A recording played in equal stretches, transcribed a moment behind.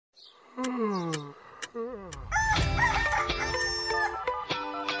Let's get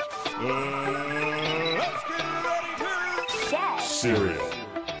ready to get Cereal.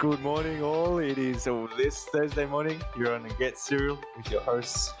 Good morning, all. It is this Thursday morning. You're on Get Cereal with your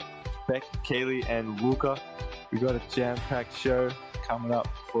hosts, Beck, Kaley, and Luca. We got a jam-packed show coming up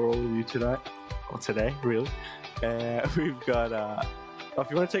for all of you tonight, or today, really. We've got. If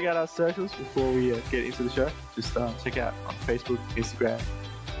you want to check out our socials before we get into the show, just check out on Facebook, Instagram,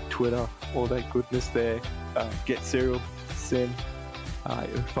 Twitter, all that goodness there. Get Cereal, Sin.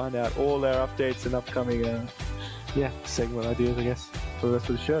 You'll find out all our updates and upcoming segment ideas, I guess, for the rest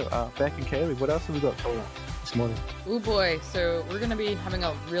of the show. Beck and Kaley, what else have we got coming up this morning? Oh boy, so we're going to be having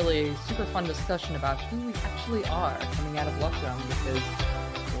a really super fun discussion about who we actually are coming out of lockdown, because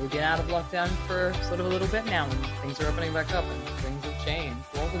we've been out of lockdown for sort of a little bit now, and things are opening back up and things have changed.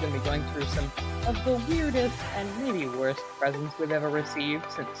 We're also going to be going through some of the weirdest and maybe worst presents we've ever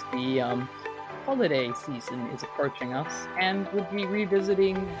received since the holiday season is approaching us, and we'll be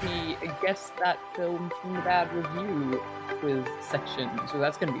revisiting the Guess That Film from the Bad Review quiz section, so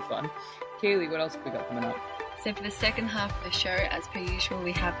that's going to be fun. Kaley, what else have we got coming up? So for the second half of the show, as per usual,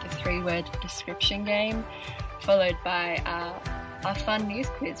 we have the 3-word description game, followed by our fun news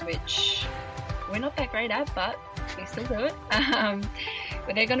quiz, which we're not that great at, but we still do it.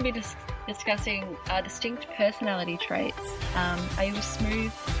 But they're going to be discussing distinct personality traits. Are you a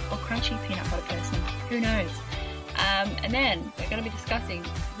smooth or crunchy peanut butter person? Who knows? And then we're going to be discussing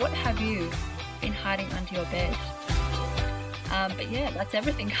what have you been hiding under your bed. But yeah, that's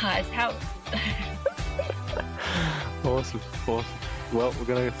everything, guys. How? Awesome. Well, we're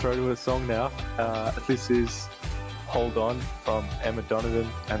going to throw to a song now. This is Hold On from Emma Donovan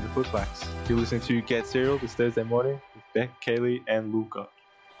and the Footbacks. You're listening to Get Cereal this Thursday morning with Beck, Kaley, and Luca.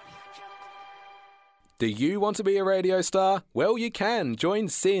 Do you want to be a radio star? Well, you can. Join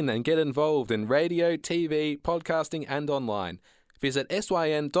SYN and get involved in radio, TV, podcasting, and online. Visit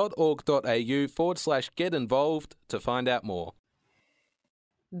syn.org.au/get involved to find out more.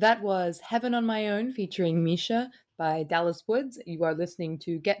 That was Heaven on My Own featuring Misha by Dallas Woods. You are listening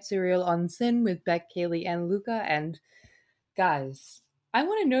to Get Cereal on SYN with Beck, Kaley, and Luca. And guys, I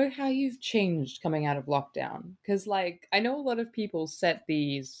want to know how you've changed coming out of lockdown. Because, I know a lot of people set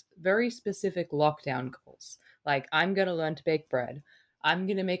these very specific lockdown goals. Like, I'm going to learn to bake bread. I'm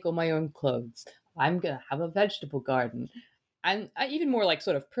going to make all my own clothes. I'm going to have a vegetable garden. And even more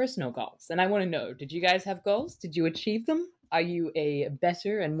sort of personal goals. And I want to know, did you guys have goals? Did you achieve them? Are you a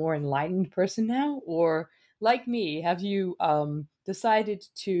better and more enlightened person now? Or, like me, have you decided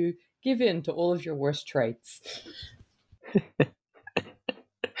to give in to all of your worst traits?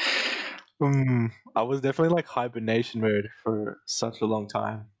 I was definitely hibernation mode for such a long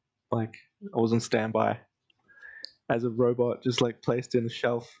time. I was on standby as a robot, just placed in a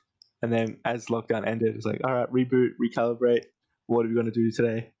shelf. And then as lockdown ended, it's all right, reboot, recalibrate. What are we going to do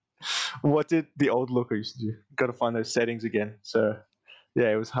today? What did the old Luca used to do? Got to find those settings again. So yeah,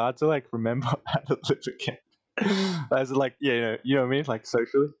 it was hard to remember how to live again. As you know what I mean?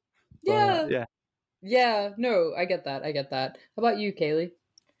 Socially. Yeah. But, Yeah, no, I get that. How about you, Kaley?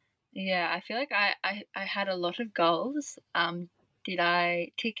 Yeah, I feel like I had a lot of goals. Did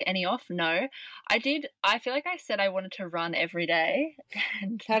I tick any off? No. I did. I feel like I said I wanted to run every day.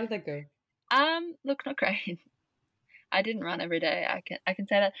 And how did that go? Look, not great. I didn't run every day. I can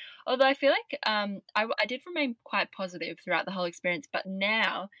say that. Although I feel like I did remain quite positive throughout the whole experience. But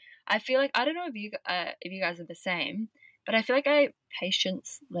now I feel like, I don't know if you guys are the same, but I feel like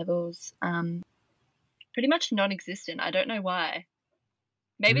patience levels pretty much non-existent. I don't know why.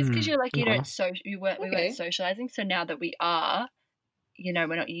 Maybe it's because you're we weren't socializing. So now that we are,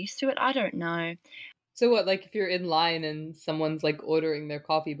 we're not used to it. I don't know. So what? If you're in line and someone's ordering their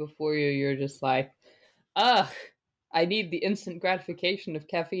coffee before you, you're just I need the instant gratification of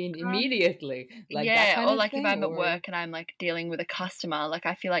caffeine immediately. That kind of thing, if I'm at work and I'm dealing with a customer,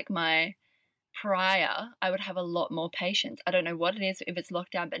 I feel like I would have a lot more patience. I don't know what it is if it's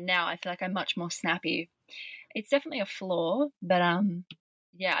lockdown, but now I feel like I'm much more snappy. It's definitely a flaw, but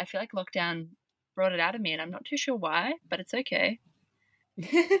yeah, I feel like lockdown brought it out of me, and I'm not too sure why, but it's okay.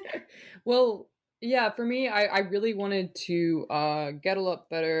 Well, yeah, for me, I really wanted to get a lot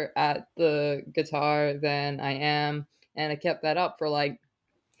better at the guitar than I am, and I kept that up for I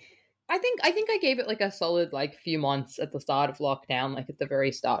think I gave it a solid few months at the start of lockdown, at the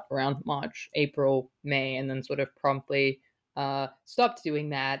very start, around March, April, May, and then sort of promptly stopped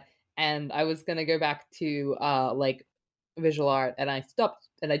doing that, and I was gonna go back to visual art, and I stopped,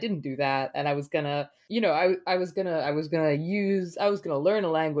 and I didn't do that, and I was gonna, I was gonna learn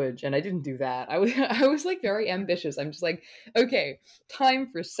a language, and I didn't do that. I was like very ambitious. I'm just like, okay, time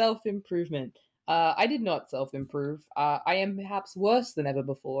for self-improvement. I did not self-improve. I am perhaps worse than ever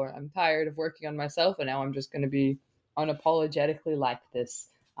before. I'm tired of working on myself, and now I'm just gonna be unapologetically like this.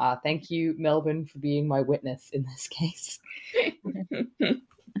 Thank you, Melbourne, for being my witness in this case.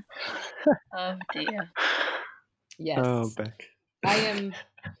 Oh dear. Yes. Oh, Beck. I am,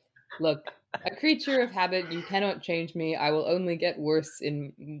 look, a creature of habit. You cannot change me. I will only get worse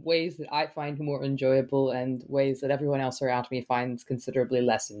in ways that I find more enjoyable and ways that everyone else around me finds considerably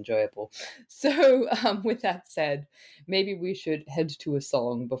less enjoyable. So, with that said, maybe we should head to a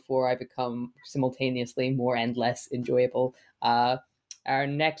song before I become simultaneously more and less enjoyable. Our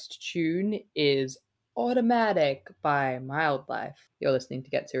next tune is Automatic by Mildlife. You're listening to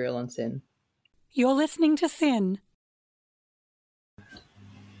Get Serial on Sin. You're listening to Sin.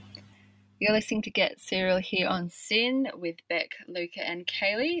 You're listening to Get Serial here on Sin with Beck, Luca, and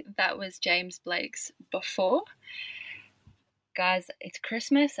Kaley. That was James Blake's Before. Guys, it's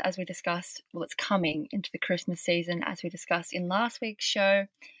Christmas, as we discussed. Well, it's coming into the Christmas season, as we discussed in last week's show.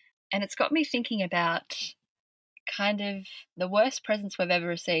 And it's got me thinking about kind of the worst presents we've ever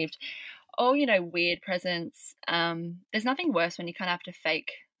received. Oh, weird presents. There's nothing worse when you kind of have to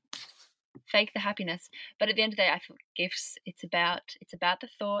fake the happiness, but at the end of the day, I feel gifts, it's about the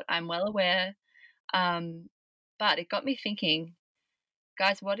thought. I'm well aware, but it got me thinking,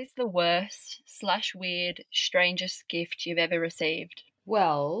 guys, what is the worst / weird strangest gift you've ever received?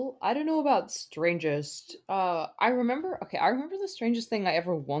 Well, I don't know about strangest. I remember the strangest thing I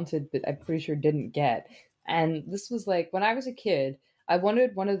ever wanted, but I'm pretty sure didn't get. And this was like when I was a kid, I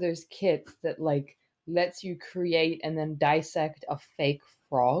wanted one of those kits that like lets you create and then dissect a fake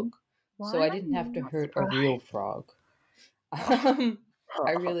frog. So I didn't have to hurt a real frog. I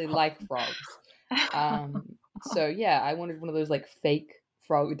really like frogs. So yeah, I wanted one of those like fake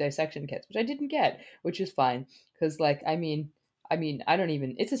frog dissection kits, which I didn't get, which is fine because like I mean, I don't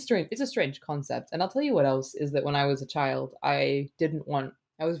even. It's a strange concept. And I'll tell you what else is that when I was a child, I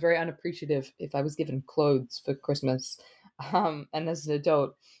was very unappreciative if I was given clothes for Christmas. And as an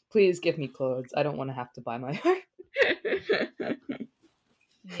adult, please give me clothes. I don't want to have to buy my own.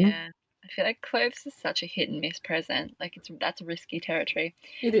 Yeah. I feel like clothes is such a hit and miss present. Like that's risky territory.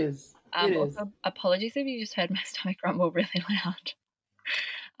 It is. Also, apologies if you just heard my stomach rumble really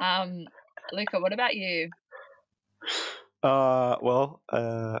loud. Luca, what about you? Well,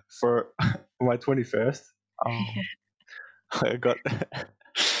 for my 21st, I got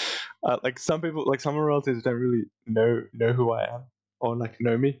like some people, like some relatives don't really know who I am or like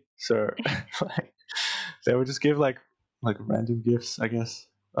know me, so like they would just give like random gifts, I guess.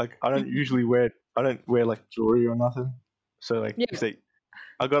 Like I don't wear like jewelry or nothing, so like Yeah. if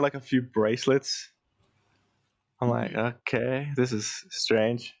I got like a few bracelets. I'm like, okay, this is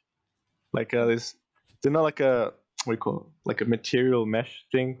strange. Like they're not like a what do you call it? Like a material mesh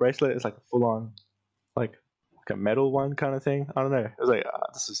thing bracelet. It's like a full on like a metal one kind of thing. I don't know. It was like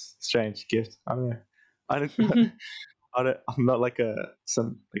this is a strange gift. I don't know. I don't. I'm not like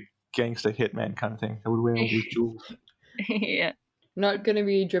some like gangster hitman kind of thing. I would wear all these jewels. Yeah. Not gonna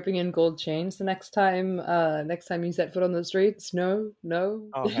be dripping in gold chains the next time you set foot on the streets. No.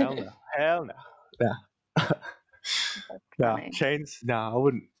 Oh hell no, hell no. Yeah. No, chains. No, I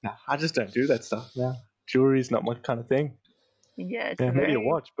wouldn't. No, I just don't do that stuff. No, jewelry's not my kind of thing. Yeah, it's maybe a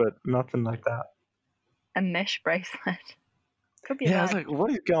watch, but nothing like that. A mesh bracelet. Could be. Yeah, I was like,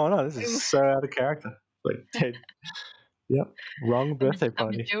 what is going on? This is so out of character. Like, yep, wrong birthday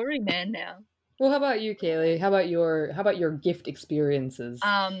party. I'm a jewelry man now. Well, how about you, Kaley? How about your gift experiences?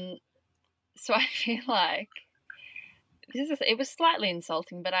 So I feel like it was slightly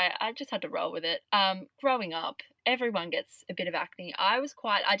insulting, but I just had to roll with it. Growing up, everyone gets a bit of acne. I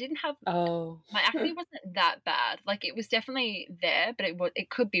didn't have. Oh. My acne wasn't that bad. Like it was definitely there, but it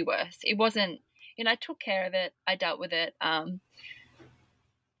could be worse. It wasn't. I took care of it. I dealt with it.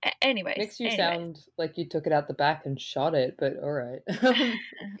 Anyways, makes you sound like you took it out the back and shot it, but all right.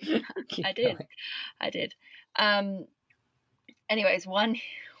 I did. Anyways, one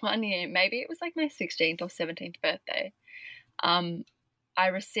year, maybe it was like my 16th or 17th birthday. I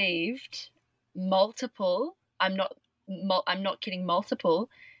received multiple. I'm not kidding. Multiple,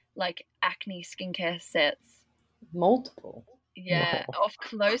 like acne skincare sets. Multiple. Yeah, of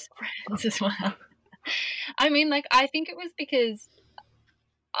close friends as well. I mean, like I think it was because.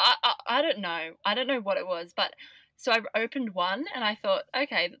 I don't know. I don't know what it was, but so I opened one and I thought,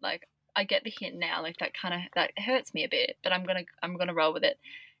 okay, like I get the hint now. Like that hurts me a bit, but I'm gonna roll with it.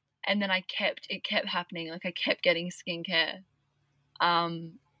 and then it kept happening. Like, I kept getting skincare.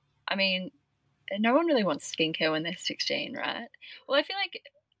 I mean, no one really wants skincare when they're 16, right? Well, I feel like,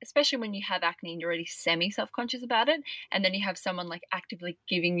 especially when you have acne and you're already semi-self-conscious about it, and then you have someone like actively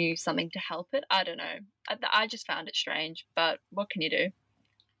giving you something to help it. I don't know. I just found it strange, but what can you do?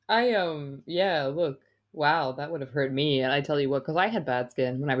 Yeah, look, wow, that would have hurt me. And I tell you what, because I had bad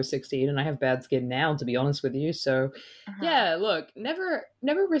skin when I was 16, and I have bad skin now, to be honest with you. So, yeah, look, never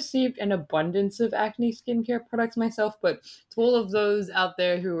received an abundance of acne skincare products myself, but to all of those out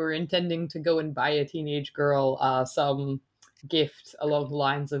there who are intending to go and buy a teenage girl some gift along the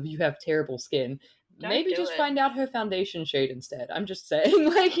lines of "you have terrible skin," Don't maybe do just it. find out her foundation shade instead. I'm just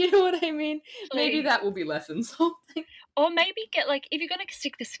saying, like, you know what I mean? Maybe Please. that will be less insulting. Or maybe get, like, if you're going to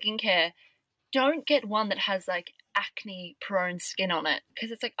stick to skincare, don't get one that has, like, acne-prone skin on it. Because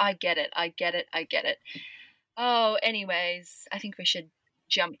it's like, I get it. Oh, anyways, I think we should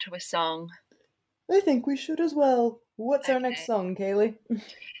jump to a song. I think we should as well. What's our next Okay. song, Kaley?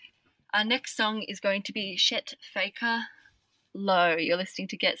 Our next song is going to be Shet Faker, Low. You're listening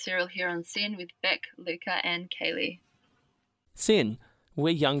to Get Serial here on Sin with Beck, Luca, and Kaley. Sin,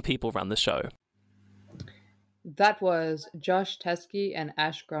 we young people run the show. That was Josh Teskey and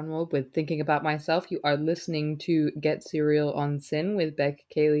Ash Grunwald with Thinking About Myself. You are listening to Get Serial on Sin with Beck,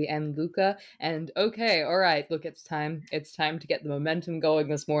 Kaley, and Luca. And okay, all right, look, it's time. It's time to get the momentum going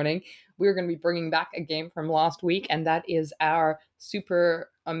this morning. We're going to be bringing back a game from last week, and that is our super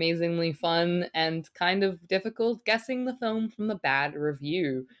amazingly fun and kind of difficult guessing the film from the bad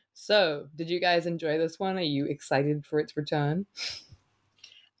review. So, did you guys enjoy this one? Are you excited for its return?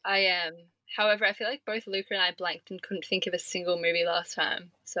 I am. However, I feel like both Luca and I blanked and couldn't think of a single movie last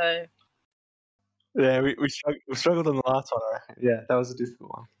time. So, Yeah, we struggled on the last one. I reckon. Yeah, that was a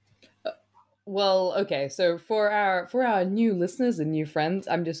difficult one. Well, okay, so for our new listeners and new friends,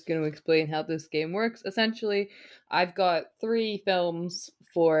 I'm just going to explain how this game works. Essentially, I've got 3 films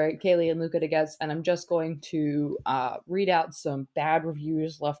for Kaley and Luca to guess, and I'm just going to read out some bad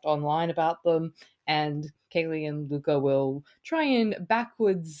reviews left online about them, and Kaley and Luca will try and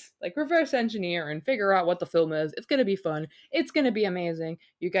backwards, like, reverse engineer and figure out what the film is. It's going to be fun. It's going to be amazing.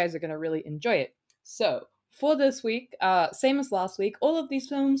 You guys are going to really enjoy it. So, for this week, same as last week, all of these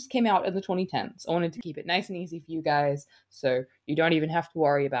films came out in the 2010s. I wanted to keep it nice and easy for you guys, so you don't even have to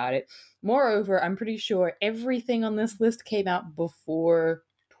worry about it. Moreover, I'm pretty sure everything on this list came out before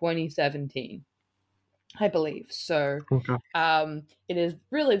 2017, I believe. So, Okay. it is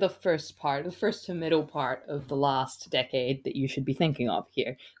really the first to middle part of the last decade that you should be thinking of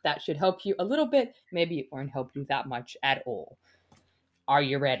here. That should help you a little bit. Maybe it won't help you that much at all. Are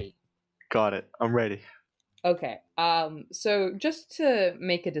you ready? Got it. I'm ready. Okay. So just to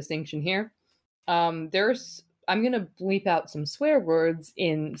make a distinction here, I'm gonna bleep out some swear words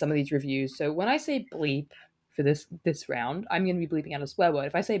in some of these reviews. So when I say bleep for this round, I'm gonna be bleeping out a swear word.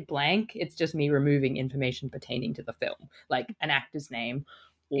 If I say blank, it's just me removing information pertaining to the film, like an actor's name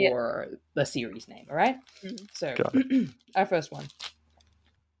or the series name. All right. Mhm. So Got it. our first one: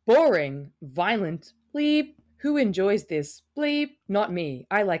 boring, violent, bleep. Who enjoys this? Bleep. Not me.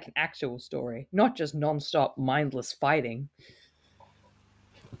 I like an actual story, not just non-stop mindless fighting.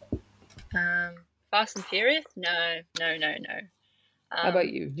 Fast and Furious? No. How about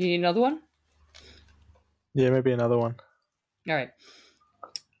you? Do you need another one? Yeah, maybe another one. All right.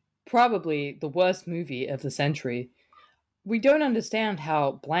 Probably the worst movie of the century. We don't understand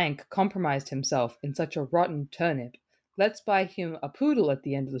how blank compromised himself in such a rotten turnip. Let's buy him a poodle at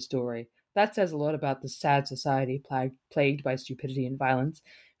the end of the story. That says a lot about the sad society plagued by stupidity and violence.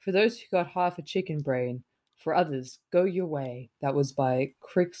 For those who got half a chicken brain, for others, go your way. That was by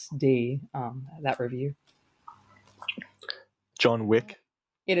Crix D. That review. John Wick.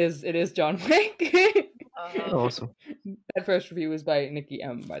 It is John Wick. Awesome. That first review was by Nikki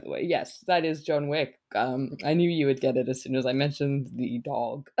M, by the way. Yes, that is John Wick. I knew you would get it as soon as I mentioned the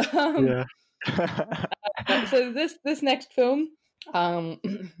dog. Yeah. So this next film,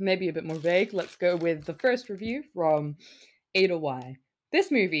 maybe a bit more vague. Let's go with the first review from Ada Y. This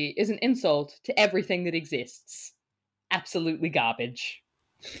movie is an insult to everything that exists. Absolutely garbage.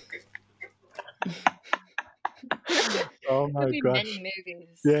 Oh my Could be gosh. many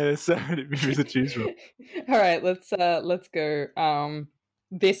movies. Yeah, there's so many movies to choose from. All right, let's go.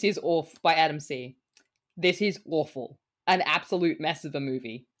 This is awful by Adam C. This is awful. An absolute mess of a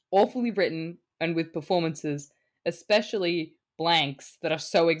movie. Awfully written and with performances, especially blanks that are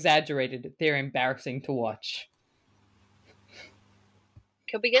so exaggerated they're embarrassing to watch.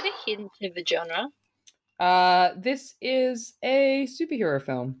 Could we get a hint of the genre? This is a superhero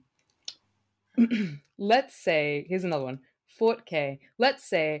film. Let's say, here's another one. Fort K. Let's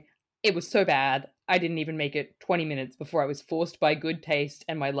say It was so bad, I didn't even make it 20 minutes before I was forced by good taste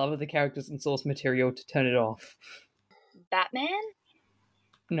and my love of the characters and source material to turn it off. Batman?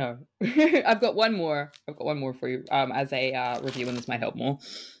 No. I've got one more. I've got one more for you as a review, and this might help more.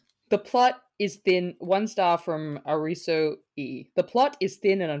 The plot is thin. 1 star from Ariso E. The plot is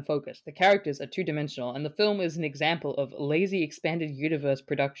thin and unfocused. The characters are two-dimensional, and the film is an example of lazy expanded universe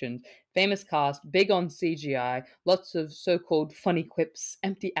productions. Famous cast, big on CGI, lots of so-called funny quips,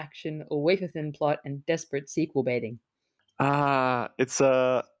 empty action, a wafer-thin plot, and desperate sequel baiting. It's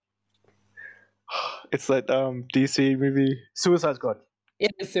that DC movie Suicide Squad.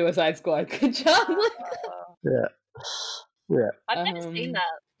 It is Suicide Squad. Good job. Yeah. Yeah. I've never seen that.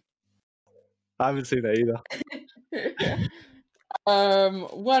 I haven't seen that either.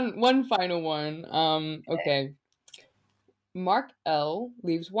 One final one. Okay. Mark L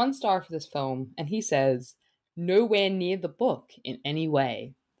leaves 1 star for this film, and he says, "Nowhere near the book in any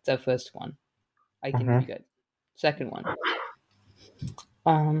way." It's our first one. I can be good. Second one.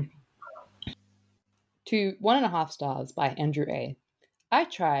 To 1.5 stars by Andrew A. I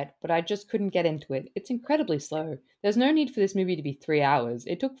tried, but I just couldn't get into it. It's incredibly slow. There's no need for this movie to be 3 hours.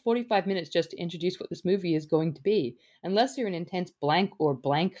 It took 45 minutes just to introduce what this movie is going to be. Unless you're an intense blank or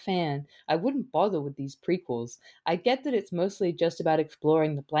blank fan, I wouldn't bother with these prequels. I get that it's mostly just about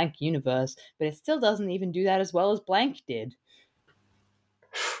exploring the blank universe, but it still doesn't even do that as well as blank did.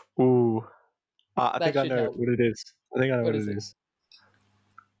 Ooh. I That think I should know help. what it is. I think I know what it is.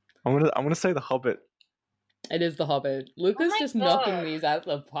 I'm gonna say The Hobbit. It is The Hobbit. Luca's my just God. knocking these out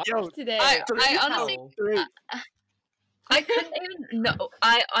of the park Yo, today. I Wow. honestly, I couldn't even. No,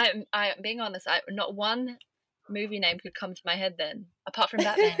 I'm being honest. Not one movie name could come to my head then, apart from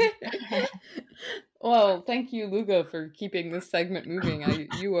Batman. Well, thank you, Luca, for keeping this segment moving.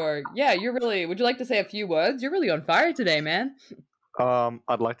 You're really. Would you like to say a few words? You're really on fire today, man.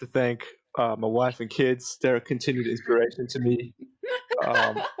 I'd like to thank my wife and kids. They're a continued inspiration to me.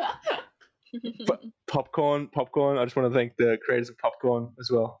 Popcorn. I just want to thank the creators of Popcorn as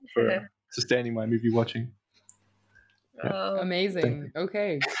well for sustaining my movie watching. Oh, Amazing.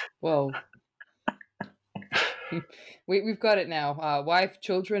 Okay. Well, we've got it now. Wife,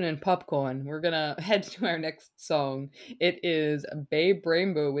 children, and popcorn. We're gonna head to our next song. It is Babe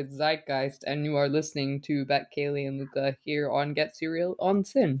Rainbow with Zeitgeist, and you are listening to Kaley and Luca here on Get Serial on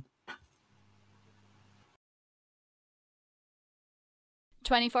Sin.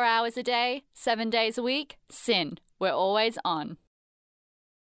 24 hours a day, 7 days a week, Sin. We're always on.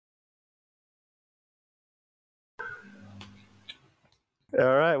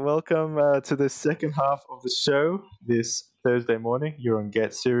 All right, welcome to the second half of the show this Thursday morning. You're on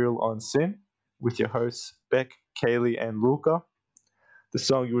Get Serial on Sin with your hosts Beck, Kaley, and Luca. The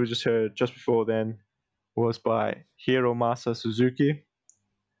song you just heard just before then was by Hiromasa Suzuki.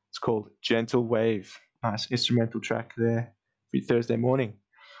 It's called Gentle Wave. Nice instrumental track there for your Thursday morning.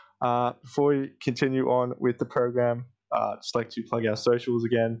 Before we continue on with the program, just like to plug our socials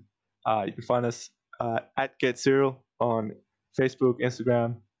again. You can find us at Get Serial on Facebook,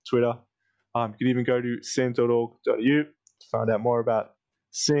 Instagram, Twitter. You can even go to sin.org.au to find out more about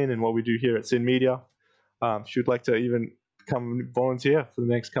Sin and what we do here at Sin Media. If you'd like to even come volunteer for the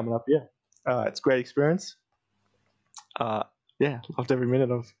next coming up year, it's a great experience. Loved every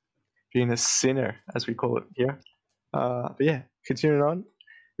minute of being a sinner, as we call it here. But yeah, continuing on,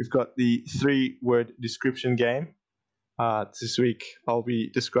 we've got the 3-word description game. This week, I'll be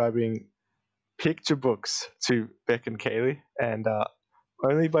describing picture books to Beck and Kaley, and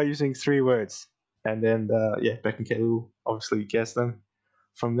only by using 3 words. And then, Beck and Kaley will obviously guess them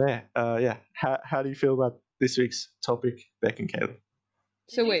from there. How do you feel about this week's topic, Beck and Kaley?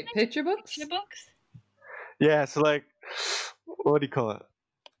 So wait, picture books? Picture books? Yeah, so like, what do you call it?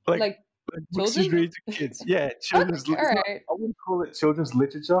 Like books you children's? read to kids. Yeah, children's. Okay, all right. I wouldn't call it children's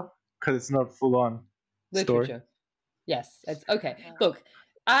literature because it's not full on story. Literature. Yes, it's okay. Look,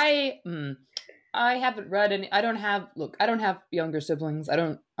 I haven't read any. I don't have younger siblings.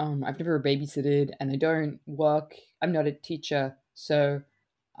 I've never babysitted, and I don't work. I'm not a teacher, so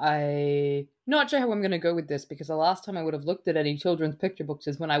I'm not sure how I'm going to go with this because the last time I would have looked at any children's picture books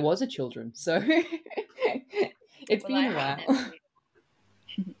is when I was a children. So it's been a while.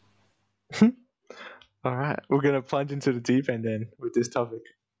 All right, we're gonna plunge into the deep end then with this topic.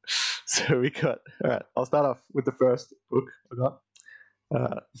 So we got. All right, I'll start off with the first book I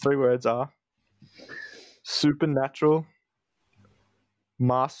got. 3 words are supernatural,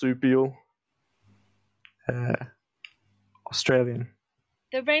 marsupial, Australian.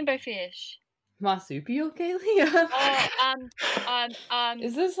 The rainbow fish. Marsupial, Kaley?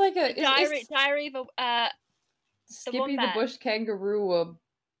 Is this like a Diary of a Skippy the wombat. Bush kangaroo or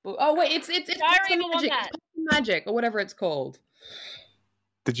Oh wait, it's I don't Possum even want Magic. that. It's Possum Magic or whatever it's called.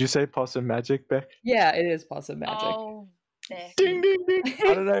 Did you say Possum Magic, Beck? Yeah, it is Possum Magic. Oh, Beck. Ding, ding, ding.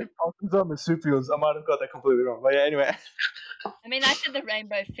 I don't know. Possums are marsupials. I might have got that completely wrong. But yeah, anyway. I mean, I said the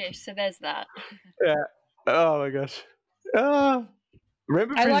rainbow fish, so there's that. Yeah. Oh my gosh.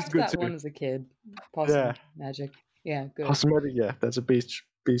 Rainbow I Fish is liked good that too. one as a kid. Possum Yeah. Magic. Yeah, good. Possum Magic, yeah. That's a beast.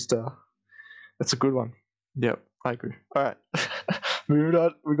 That's a good one. Yep, I agree. All right. Moving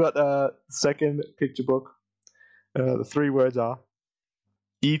on. We got second picture book. The 3 words are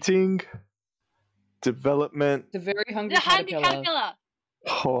eating, development. The very hungry The Handy caterpillar. Caterpillar.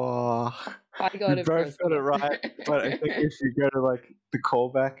 Oh, I got you it both first. got it right, but I think if you go to like the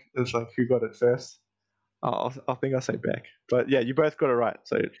callback, it's like who got it first. I think I'll say Beck, but yeah, you both got it right.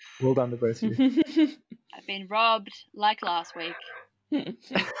 So well done to both of you. I've been robbed like last week.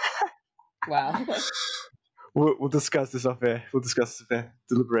 Wow. We'll discuss this off air. We'll discuss this off air.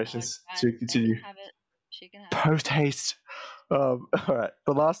 Deliberations to continue. Have it. She can have it. Post haste. All right.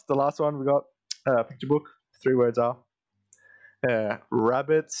 The last one we got picture book. 3 words are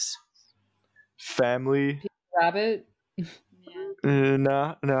rabbits, family. Rabbit. Yeah.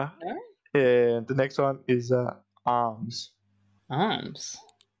 No. No? And the next one is arms. Arms.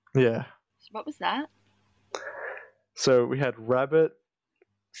 Yeah. What was that? So we had rabbit,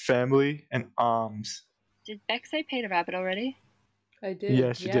 family, and arms. Did Beck say Peter Rabbit already? I did.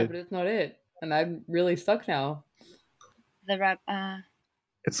 Yeah, she did. But it's not it. And I'm really stuck now.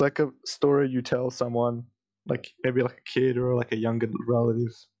 It's like a story you tell someone, like maybe like a kid or like a younger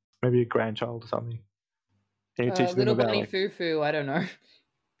relative, maybe a grandchild or something. And you teach them Little about Bunny like, Foo-Foo, I don't know.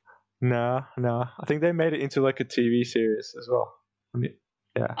 No. I think they made it into like a TV series as well.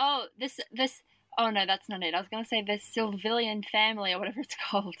 Yeah. Oh, this. Oh no, that's not it. I was gonna say the Sylvillian family or whatever it's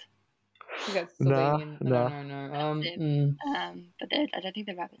called. You got No. No. That's it. But I don't think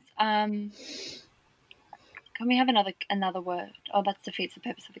they're rabbits. Can we have another word? Oh, that defeats the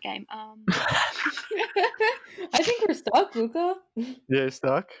purpose of the game. I think we're stuck, Luca. Yeah,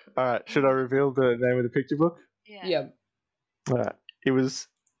 stuck. All right. Should I reveal the name of the picture book? Yeah. Yep. All right. It was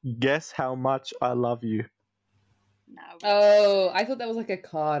Guess How Much I Love You. No. Oh, I thought that was like a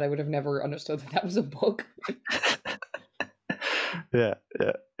card. I would have never understood that was a book. Yeah.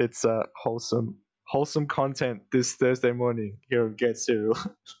 It's wholesome content this Thursday morning here on Get Cereal.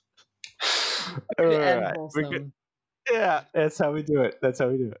 All And right. wholesome. Yeah, that's how we do it.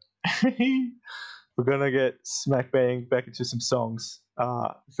 We're gonna get smack bang back into some songs.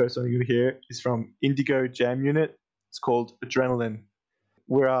 The first one you're gonna hear is from Indigo Jam Unit. It's called Adrenaline.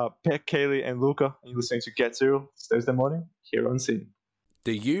 We're Peck, Kaley, and Luca, and you're listening to Get Cereal. It's Thursday morning here on Sin.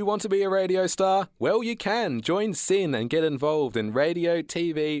 Do you want to be a radio star? Well, you can. Join SYN and get involved in radio,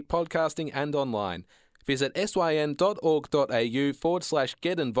 TV, podcasting, and online. Visit syn.org.au/get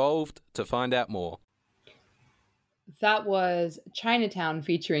involved to find out more. That was Chinatown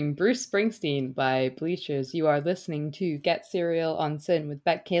featuring Bruce Springsteen by Bleachers. You are listening to Get Cereal on Sin with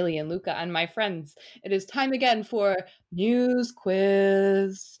Beck, Kaley, and Luca. And my friends, it is time again for News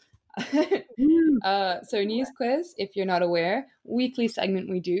Quiz. So News Quiz, if you're not aware, weekly segment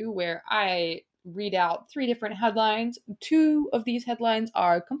we do where I read out 3 different headlines. 2 of these headlines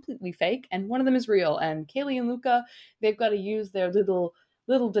are completely fake, and one of them is real. And Kaley and Luca, they've got to use their little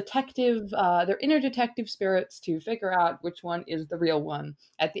detective, their inner detective spirits to figure out which one is the real one.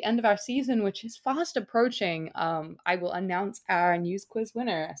 At the end of our season, which is fast approaching, I will announce our News Quiz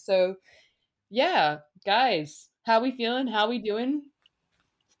winner. So, yeah, guys, how we feeling? How we doing?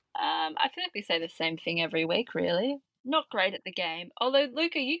 I feel like we say the same thing every week, really. Not great at the game. Although,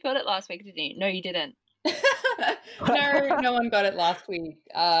 Luca, you got it last week, didn't you? No, you didn't. No one got it last week.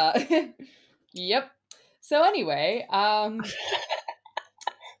 Yep. So anyway,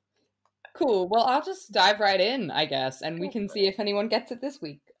 cool. Well, I'll just dive right in, I guess, and we can see if anyone gets it this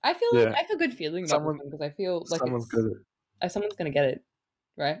week. I feel like I have a good feeling about this one because I feel like someone's gonna get it,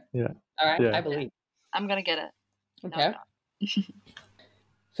 right? Yeah. All right. Yeah. I believe. I'm gonna get it. Okay. No.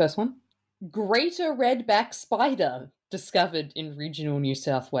 First one. Greater redback spider discovered in regional New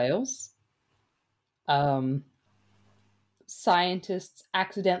South Wales. Scientists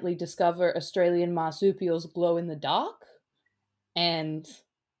accidentally discover Australian marsupials glow in the dark. And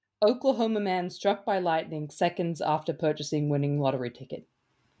Oklahoma man struck by lightning seconds after purchasing winning lottery ticket.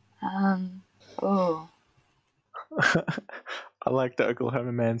 Oh. I like the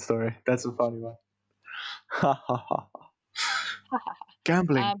Oklahoma man story. That's a funny one.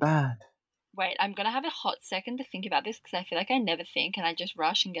 Gambling bad. Wait, I'm gonna have a hot second to think about this because I feel like I never think and I just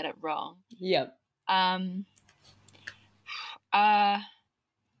rush and get it wrong. Yep. Gosh,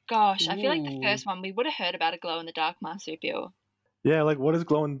 I feel like the first one we would have heard about a glow in the dark marsupial. Yeah, like what does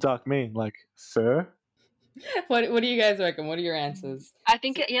glow in the dark mean? Like fur? What do you guys reckon? What are your answers? I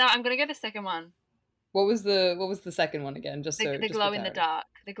think I'm gonna go the second one. What was the second one again? Just The, so the just glow for in the clarity. dark.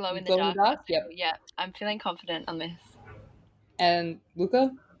 The glow The in the glow in the dark. dark? Yep. Yeah, I'm feeling confident on this. And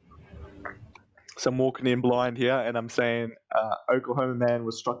Luca? So I'm walking in blind here, and I'm saying Oklahoma man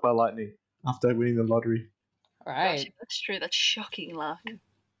was struck by lightning after winning the lottery. All Gosh, right. if that's true, that's shocking luck.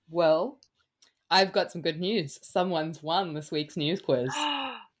 Well, I've got some good news. Someone's won this week's news quiz,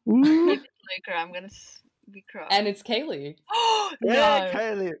 If it's Luca, I'm gonna be cross. and it's Kaylee. No. Yeah,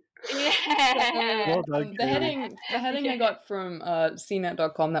 Kaley. Yeah. Well done, The Kaylee. heading I got from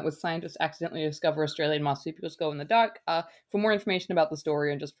CNET.com, that was scientists accidentally discover Australian marsupials glow in the dark. For more information about the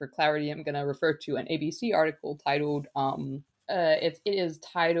story and just for clarity, I'm going to refer to an ABC article titled it is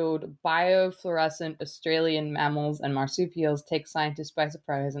titled "Biofluorescent Australian Mammals and Marsupials Take Scientists by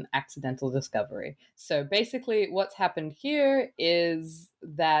Surprise: An Accidental Discovery." So basically, what's happened here is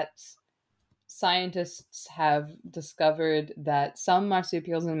that scientists have discovered that some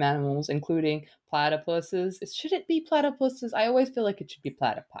marsupials and mammals, including platypuses, should it be platypuses? I always feel like it should be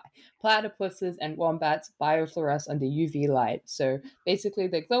platypi. Platypuses and wombats biofluoresce under UV light. So basically,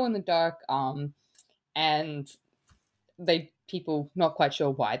 they glow in the dark, and people not quite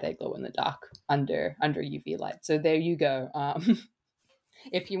sure why they glow in the dark under UV light. So there you go.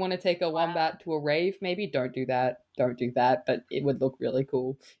 If you want to take a wombat to a rave, maybe don't do that. Don't do that, but it would look really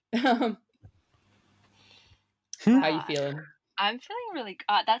cool. How you feeling? I'm feeling really.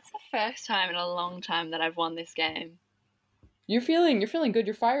 That's the first time in a long time that I've won this game. You're feeling good.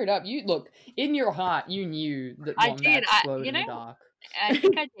 You're fired up. You look in your heart. You knew that I wombats did. glowed in the dark. I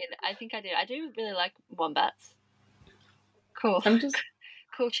think I did. I do really like wombats. Cool. I'm just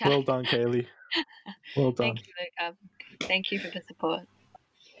Cool chat. Well done, Kaley. Well done. Thank you, Luca. Thank you for the support.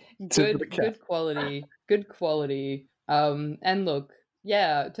 Tip of the cap. good quality. And look,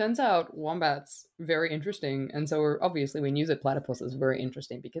 yeah, it turns out wombats very interesting, and so obviously we use it. Platypus is very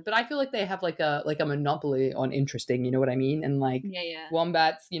interesting but I feel like they have like a monopoly on interesting. You know what I mean? And like Yeah.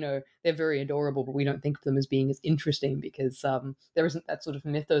 wombats, they're very adorable, but we don't think of them as being as interesting because there isn't that sort of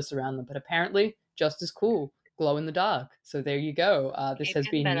mythos around them. But apparently, just as cool. Glow in the dark. So there you go. This It has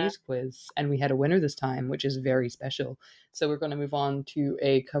gets been better. News Quiz, and we had a winner this time, which is very special. So we're going to move on to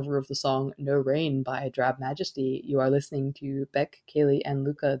a cover of the song No Rain by Drab Majesty. You are listening to Beck, Kaylee, and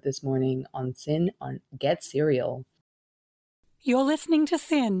Luca this morning on Sin on Get Serial. You're listening to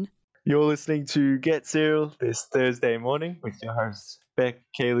Sin. You're listening to Get Serial this Thursday morning with your hosts Beck,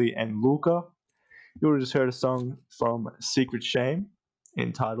 Kaylee, and Luca. You just heard a song from Secret Shame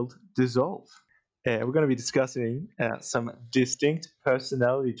entitled Dissolve. We're going to be discussing some distinct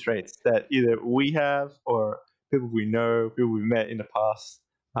personality traits that either we have or people we know, people we met in the past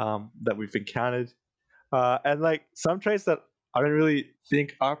that we've encountered. And like some traits that I don't really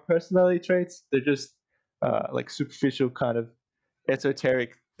think are personality traits. They're just like superficial kind of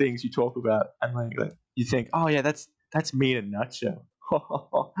esoteric things you talk about. And like you think, oh yeah, that's me in a nutshell.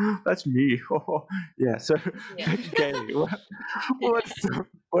 That's me. Yeah. So, Yeah. Kaylee,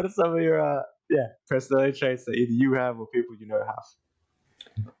 what are some of your personality traits that either you have or people you know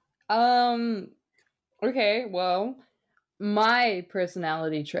have? Okay, well, my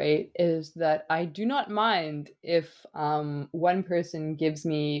personality trait is that I do not mind if one person gives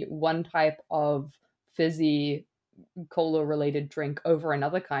me one type of fizzy cola-related drink over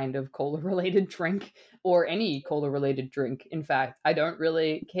another kind of cola-related drink, or any cola-related drink. In fact, I don't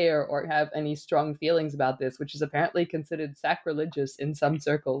really care or have any strong feelings about this, which is apparently considered sacrilegious in some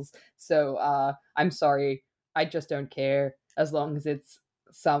circles. So I'm sorry, I just don't care as long as it's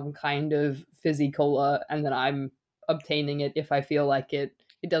some kind of fizzy cola and then I'm obtaining it if I feel like it.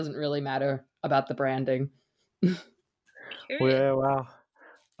 It doesn't really matter about the branding. Well, yeah, wow.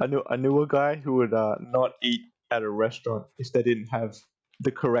 I knew a guy who would not eat at a restaurant if they didn't have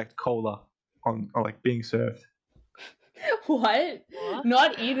the correct cola on like being served. What?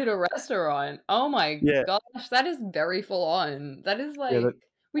 Not eat at a restaurant? Oh my Yeah. gosh, that is very full on. That is like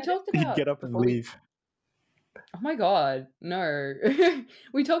we talked He'd about get up and before leave. Oh my god, no.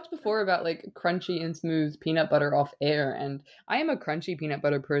 We talked before about like crunchy and smooth peanut butter off air, and I am a crunchy peanut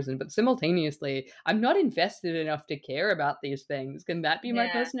butter person, but simultaneously, I'm not invested enough to care about these things. Can that be my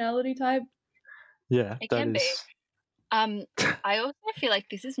Yeah. personality type? Yeah, It that can be. is. I also feel like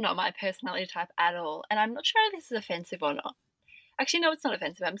this is not my personality type at all, and I'm not sure if this is offensive or not. Actually, no, it's not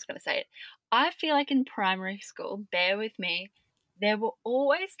offensive. I'm just going to say it. I feel like in primary school, bear with me, there were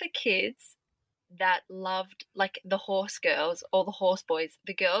always the kids that loved like the horse girls or the horse boys,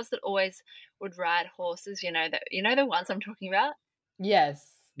 the girls that always would ride horses. You know the ones I'm talking about.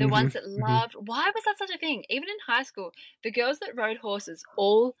 Yes. The ones that mhm. loved. Why was that such a thing? Even in high school, the girls that rode horses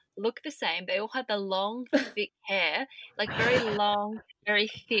all looked the same. They all had the long, thick hair, like very long, very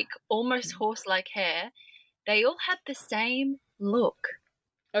thick, almost horse-like hair. They all had the same look.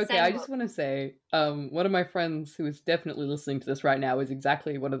 Okay, Same I look. just want to say, one of my friends who is definitely listening to this right now is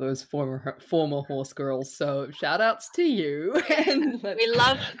exactly one of those former horse girls. So shout outs to you. And We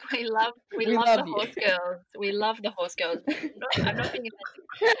love we the love you. horse girls. We love the horse girls. I'm not being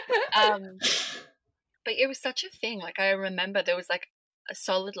offended. But it was such a thing. Like, I remember there was like a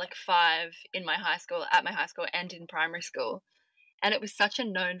solid like 5 in my high school, at my high school, and in primary school, and it was such a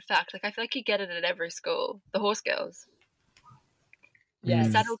known fact. Like, I feel like you get it at every school. The horse girls,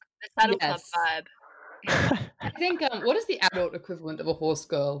 Yes. the saddle club Yes. vibe. I think what is the adult equivalent of a horse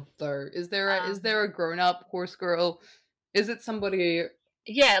girl though? Is there a grown up horse girl? Is it somebody?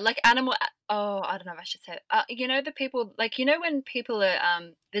 Yeah, like animal. Oh, I don't know if I should say it. You know, the people, like, you know, when people are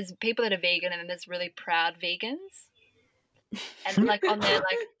there's people that are vegan and then there's really proud vegans, and like on their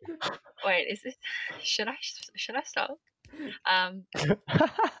like, wait, is this? Should I stop?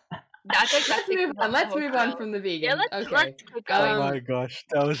 That's like Let's move on. Let's move on from the vegan. Yeah, Okay. let's keep going. Oh my gosh,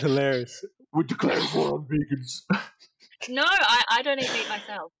 that was hilarious. We declare war on vegans. No, I don't eat meat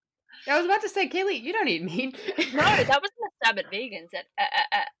myself. I was about to say, Kaylee, you don't eat meat. No, that wasn't a stab at vegans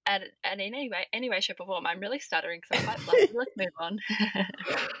at any way, shape, or form. I'm really stuttering because I'm quite flustered. Let's move on.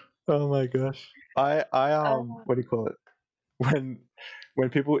 Oh my gosh. I what do you call it? When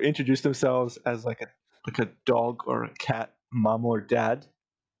people introduce themselves as like a dog or a cat mum or dad,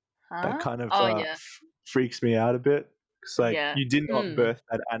 that kind of yeah. freaks me out a bit. It's like, Yeah. you did not birth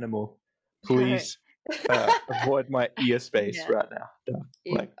that animal. Please avoid my ear space right now. Dog.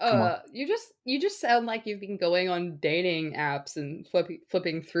 Like, come on. You just sound like you've been going on dating apps and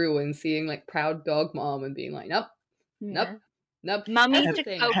flipping through and seeing like proud dog mom and being like, nope. Mummy That's to the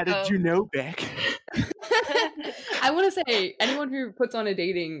thing. Coco. How did you know, Beck? I want to say, anyone who puts on a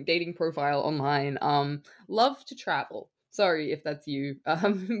dating profile online, love to travel. Sorry if that's you, but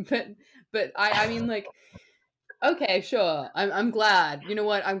I mean, like, okay, sure, I'm glad. You know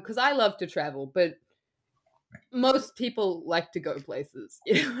what? Because I love to travel, but most people like to go places.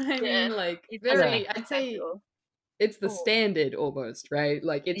 You know what I mean? Like, I'd say it's the standard almost, right?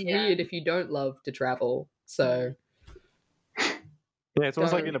 Like, it's weird if you don't love to travel. So yeah, it's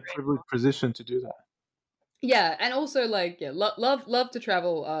almost like in a privileged position to do that. Yeah, and also like love to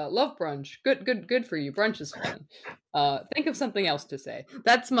travel. Love brunch. Good for you. Brunch is fun. Think of something else to say.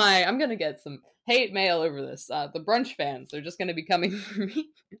 I'm gonna get some hate mail over this. The brunch fans are just gonna be coming for me.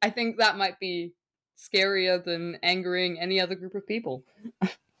 I think that might be scarier than angering any other group of people.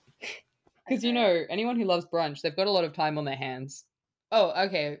 Because anyone who loves brunch, they've got a lot of time on their hands. Oh,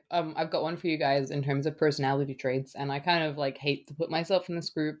 okay. I've got one for you guys in terms of personality traits, and I kind of like hate to put myself in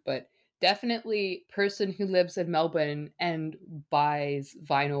this group, but definitely person who lives in Melbourne and buys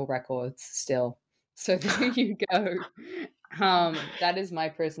vinyl records still. So there you go. That is my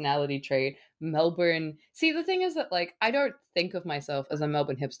personality trait. Melbourne. See, the thing is that like I don't think of myself as a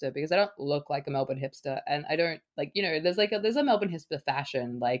Melbourne hipster because I don't look like a Melbourne hipster, and I don't like there's a Melbourne hipster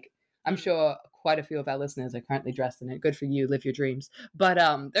fashion. Like I'm sure quite a few of our listeners are currently dressed in it. Good for you, live your dreams. But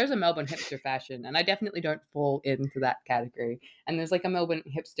there's a Melbourne hipster fashion, and I definitely don't fall into that category. And there's like a Melbourne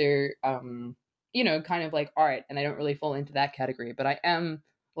hipster, kind of like art, and I don't really fall into that category. But I am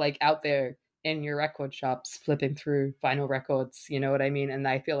like out there in your record shops flipping through vinyl records, you know what I mean? And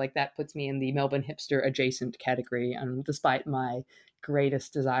I feel like that puts me in the Melbourne hipster adjacent category, despite my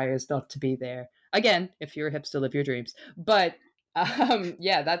greatest desires not to be there. Again, if you're a hipster, live your dreams. But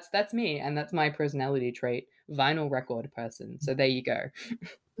yeah, that's me, and that's my personality trait, vinyl record person. So there you go.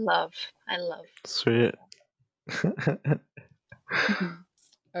 I love. Sweet.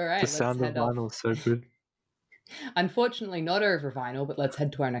 All right, The sound of vinyl is so good. Unfortunately, not over vinyl, but let's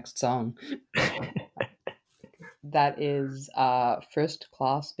head to our next song. That is First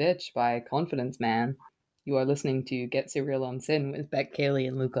Class Bitch by Confidence Man. You are listening to Get Serial on Sin with Beck, Kaley,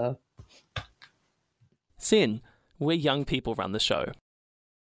 and Luca. Sin, we young people run the show.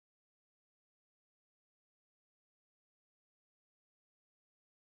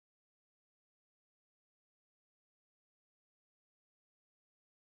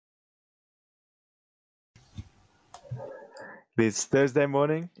 This Thursday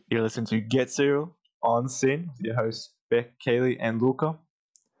morning, you're listening to Get Serial on Sin with your hosts Beck, Kaley, and Luca.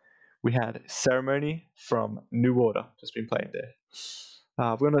 We had Ceremony from New Order, just been playing there.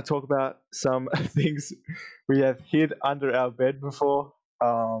 We're going to talk about some things we have hid under our bed before.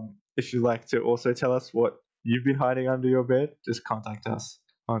 If you'd like to also tell us what you've been hiding under your bed, just contact us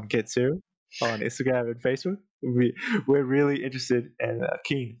on Get Serial. on Instagram and Facebook. We're really interested and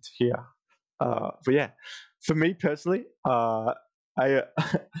keen to hear. But yeah, for me personally, I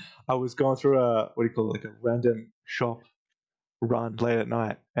I was going through a what do you call it, like a random shop run late at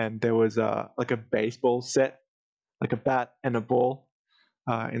night, and there was like a baseball set, like a bat and a ball,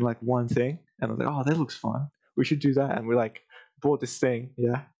 in like one thing, and I was like, oh, that looks fun. We should do that, and we like bought this thing,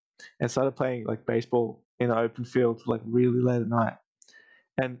 yeah, and started playing like baseball in an open field like really late at night.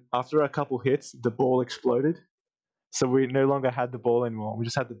 And after a couple hits, the ball exploded, so we no longer had the ball anymore. We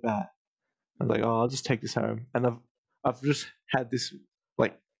just had the bat. I was like, oh, I'll just take this home, and I've just had this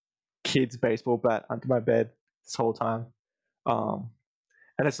like kid's baseball bat under my bed this whole time. Um,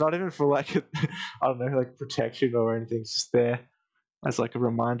 and it's not even for like I don't know, like protection or anything. It's just there as like a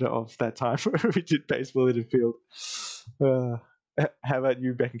reminder of that time where we did baseball in the field. How about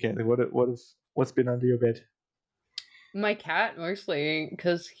you, Beck and Caitlin? What's been under your bed? My cat, mostly,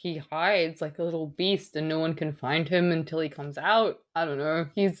 because he hides like a little beast and no one can find him until he comes out. I don't know.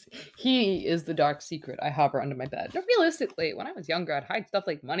 He is the dark secret I harbor under my bed. But realistically, when I was younger, I'd hide stuff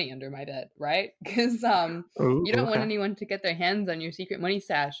like money under my bed, right? Because you don't want anyone to get their hands on your secret money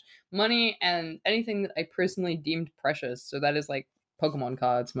stash. Money and anything that I personally deemed precious. So that is like Pokemon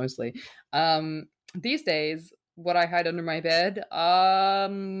cards, mostly. These days, what I hide under my bed,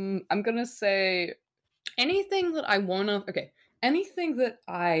 I'm gonna say anything that anything that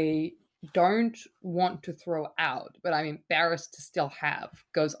I don't want to throw out, but I'm embarrassed to still have,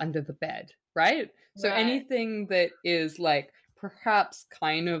 goes under the bed, right? So anything that is like perhaps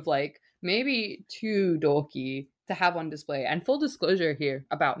kind of like maybe too dorky to have on display. And full disclosure here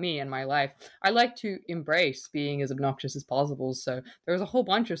about me and my life, I like to embrace being as obnoxious as possible. So there's a whole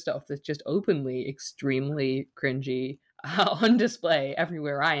bunch of stuff that's just openly extremely cringy on display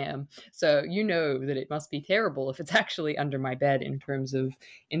everywhere I am. So you know that it must be terrible if it's actually under my bed in terms of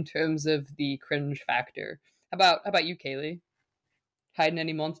the cringe factor. How about you, Kaley? Hiding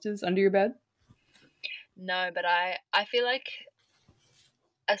any monsters under your bed? No, but I feel like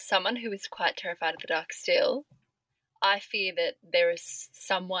as someone who is quite terrified of the dark still, I fear that there is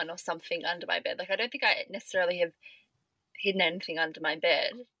someone or something under my bed. Like, I don't think I necessarily have hidden anything under my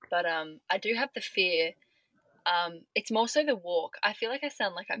bed, but I do have the fear. It's more so the walk. I feel like I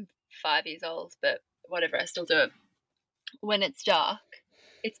sound like I'm 5 years old, but whatever, I still do it. When it's dark,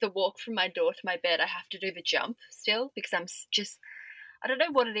 it's the walk from my door to my bed. I have to do the jump still because I don't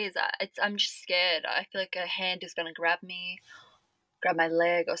know what it is. I'm just scared. I feel like a hand is going to grab my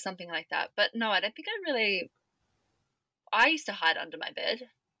leg or something like that. But no, I don't think I used to hide under my bed.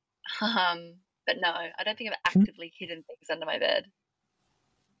 But no, I don't think I've actively hidden things under my bed.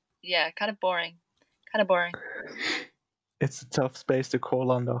 Yeah, kind of boring. It's a tough space to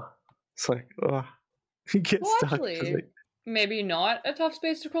crawl under. It's like, you get stuck. Actually, maybe not a tough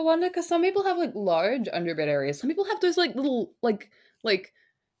space to crawl under, because some people have like large underbed areas. Some people have those like little like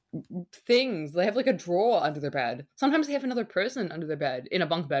things. They have like a drawer under their bed. Sometimes they have another person under their bed in a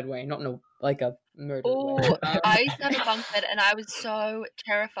bunk bed way, not in a like a murder way. I used to have a bunk bed and I was so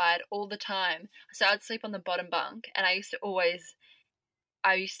terrified all the time. So I'd sleep on the bottom bunk, and I used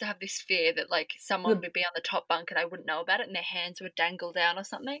to have this fear that like someone would be on the top bunk and I wouldn't know about it and their hands would dangle down or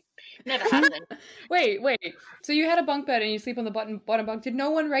something. Never happened. Wait. So you had a bunk bed and you sleep on the bottom bunk. Did no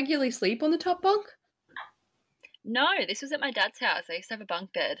one regularly sleep on the top bunk? No, this was at my dad's house. I used to have a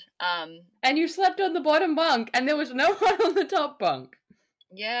bunk bed. And you slept on the bottom bunk and there was no one on the top bunk.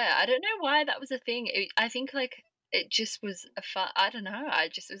 Yeah, I don't know why that was a thing. I think like it just was a fun. I don't know.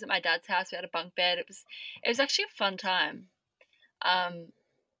 It was at my dad's house. We had a bunk bed. It was actually a fun time.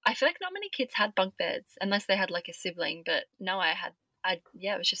 I feel like not many kids had bunk beds unless they had like a sibling. But no,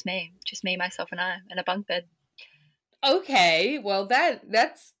 it was just me, myself, and I in a bunk bed. Okay, well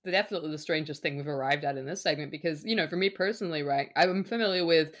that's definitely the strangest thing we've arrived at in this segment, because for me personally, right, I'm familiar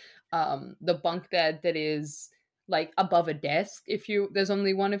with the bunk bed that is like above a desk if there's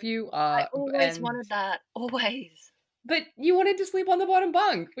only one of you. I always wanted that, always. But you wanted to sleep on the bottom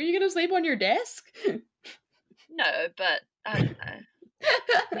bunk. Were you going to sleep on your desk? No, but I don't know.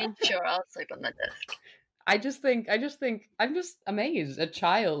 I mean, sure, I'll sleep on the desk. I just think I'm just amazed a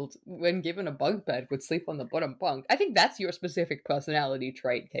child, when given a bunk bed, would sleep on the bottom bunk. I think that's your specific personality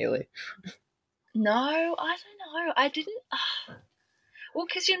trait, Kaley. No, I don't know. I didn't. Well,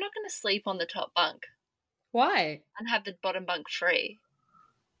 because you're not going to sleep on the top bunk. Why? And have the bottom bunk free.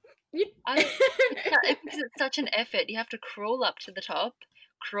 Because it's such an effort. You have to crawl up to the top,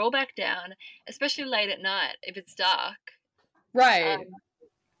 crawl back down, especially late at night if it's dark. Right.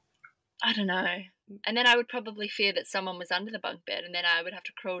 I don't know. And then I would probably fear that someone was under the bunk bed, and then I would have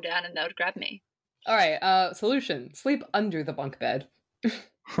to crawl down and they would grab me. All right, solution. Sleep under the bunk bed.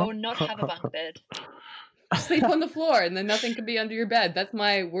 Or not have a bunk bed. Sleep on the floor and then nothing can be under your bed. That's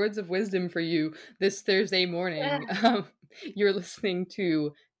my words of wisdom for you this Thursday morning. You're listening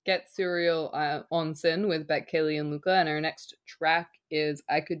to Get Serial on Sin with Beck, Kaley, and Luca, and our next track is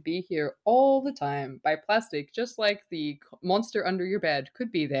I Could Be Here All the Time by Plastic, just like the monster under your bed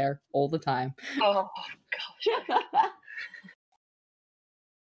could be there all the time. Oh, gosh.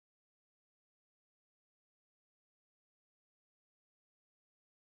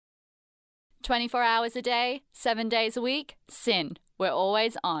 24 hours a day, 7 days a week, Sin. We're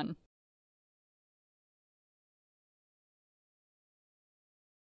always on.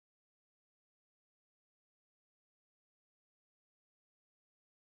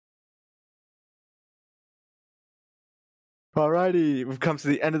 Alrighty, we've come to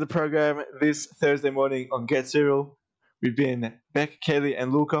the end of the program this Thursday morning on Get Serial. We've been Beck, Kaley,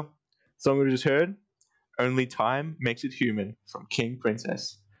 and Luca. Song we just heard, Only Time Makes It Human from King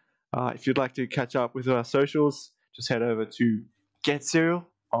Princess. If you'd like to catch up with our socials, just head over to Get Serial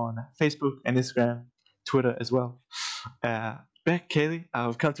on Facebook and Instagram, Twitter as well. Beck, Kaley,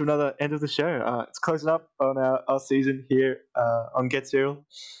 we've come to another end of the show. It's closing up on our season here on Get Serial.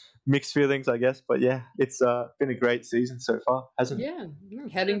 Mixed feelings, I guess, but yeah, it's been a great season so far, hasn't it? Yeah, we're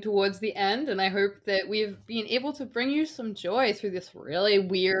heading towards the end, and I hope that we've been able to bring you some joy through this really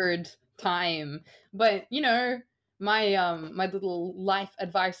weird time. But you know, my little life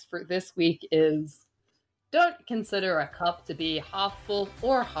advice for this week is: don't consider a cup to be half full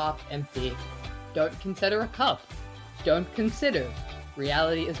or half empty. Don't consider a cup. Don't consider.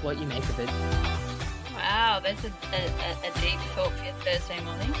 Reality is what you make of it. Wow, that's a deep thought for your Thursday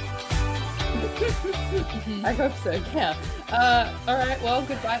morning. I hope so, yeah. Alright, well,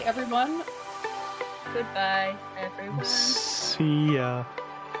 goodbye, everyone. Goodbye, everyone. See ya.